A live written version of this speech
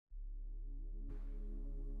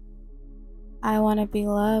I want to be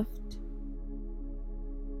loved.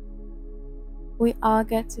 We all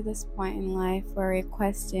get to this point in life where we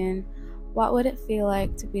question, what would it feel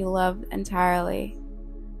like to be loved entirely?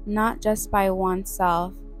 Not just by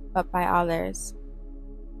oneself, but by others.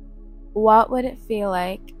 What would it feel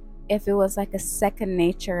like if it was like a second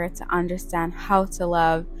nature to understand how to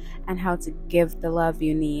love and how to give the love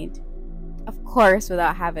you need? Of course,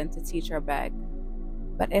 without having to teach or beg.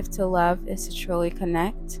 But if to love is to truly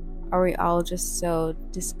connect, are we all just so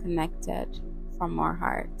disconnected from our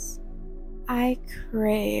hearts? I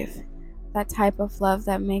crave that type of love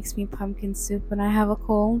that makes me pumpkin soup when I have a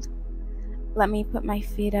cold. Let me put my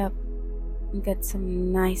feet up and get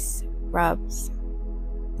some nice rubs.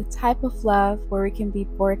 The type of love where we can be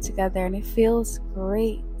bored together and it feels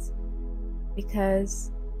great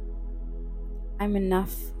because I'm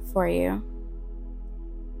enough for you.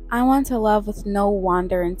 I want to love with no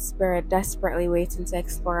wandering spirit desperately waiting to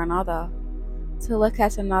explore another, to look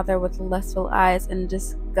at another with lustful eyes and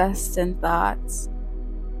disgusting thoughts.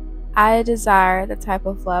 I desire the type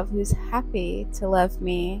of love who's happy to love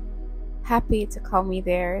me, happy to call me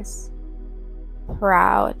theirs,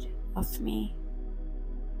 proud of me.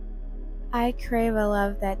 I crave a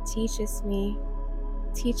love that teach me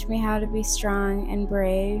how to be strong and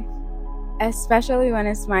brave, especially when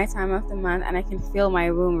it's my time of the month and I can feel my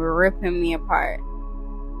womb ripping me apart.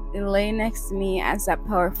 It lay next to me as that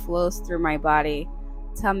power flows through my body,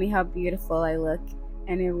 tell me how beautiful I look,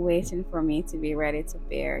 and you're waiting for me to be ready to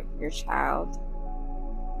bear your child.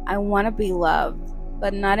 I want to be loved,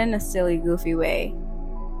 but not in a silly, goofy way.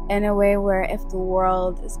 In a way where if the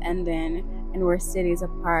world is ending and we're cities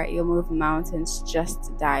apart, you'll move mountains just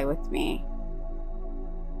to die with me.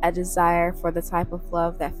 A desire for the type of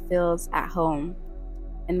love that feels at home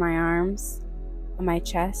in my arms, on my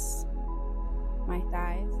chest, my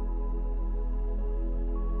thighs.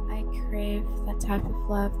 I crave that type of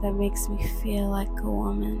love that makes me feel like a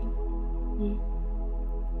woman.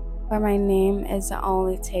 Where my name is the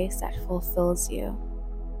only taste that fulfills you.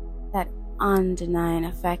 That undenying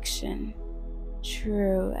affection,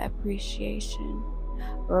 true appreciation,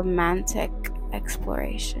 romantic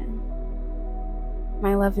exploration.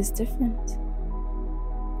 My love is different.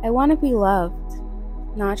 I want to be loved,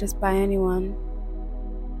 not just by anyone.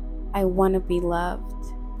 I want to be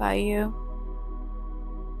loved by you.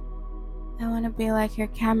 I want to be like your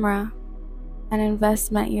camera, an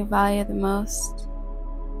investment you value the most.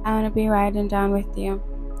 I want to be riding down with you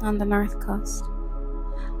on the North Coast.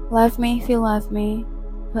 Love me if you love me,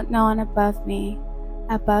 put no one above me,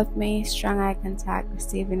 strong eye contact,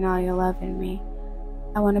 receiving all your love in me.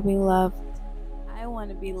 I want to be loved. I want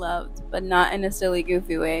to be loved, but not in a silly,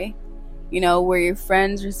 goofy way. Where your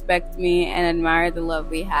friends respect me and admire the love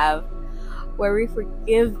we have. Where we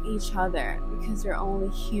forgive each other because we're only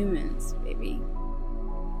humans, baby.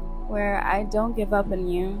 Where I don't give up on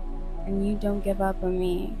you and you don't give up on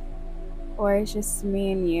me. Or it's just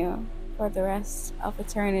me and you for the rest of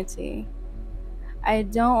eternity. I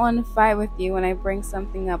don't want to fight with you when I bring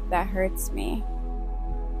something up that hurts me.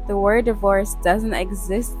 The word divorce doesn't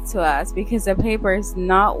exist to us because the paper is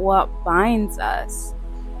not what binds us.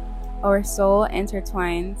 Our soul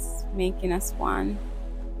intertwines, making us one.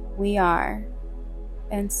 We are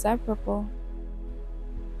inseparable.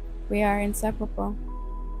 We are inseparable.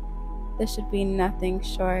 This should be nothing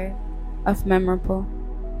short of memorable.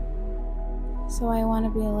 So I want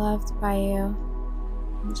to be loved by you,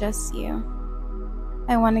 just you.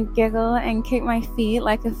 I want to giggle and kick my feet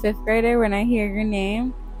like a fifth grader when I hear your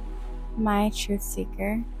name. My truth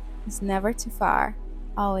seeker is never too far,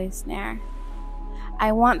 always near.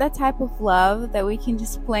 I want that type of love that we can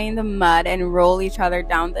just play in the mud and roll each other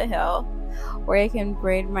down the hill, where you can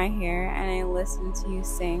braid my hair and I listen to you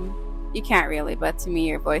sing. You can't really, but to me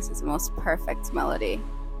your voice is the most perfect melody.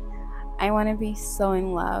 I want to be so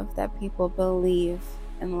in love that people believe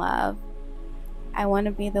in love. I want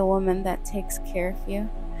to be the woman that takes care of you.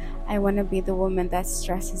 I want to be the woman that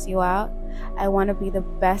stresses you out. I want to be the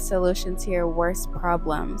best solution to your worst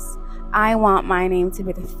problems. I want my name to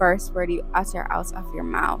be the first word you utter out of your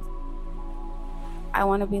mouth. I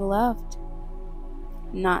want to be loved,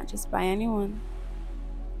 not just by anyone.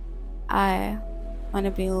 I want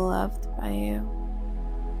to be loved by you.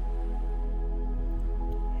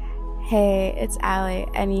 Hey, it's Allie,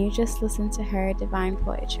 and you just listened to her Divine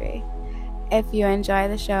Poetry. If you enjoy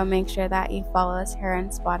the show, make sure that you follow us here on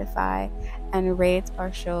Spotify and rate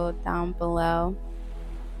our show down below.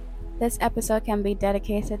 This episode can be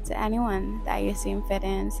dedicated to anyone that you seem fit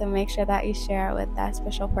in, so make sure that you share it with that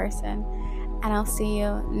special person. And I'll see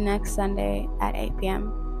you next Sunday at 8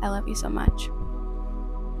 p.m. I love you so much.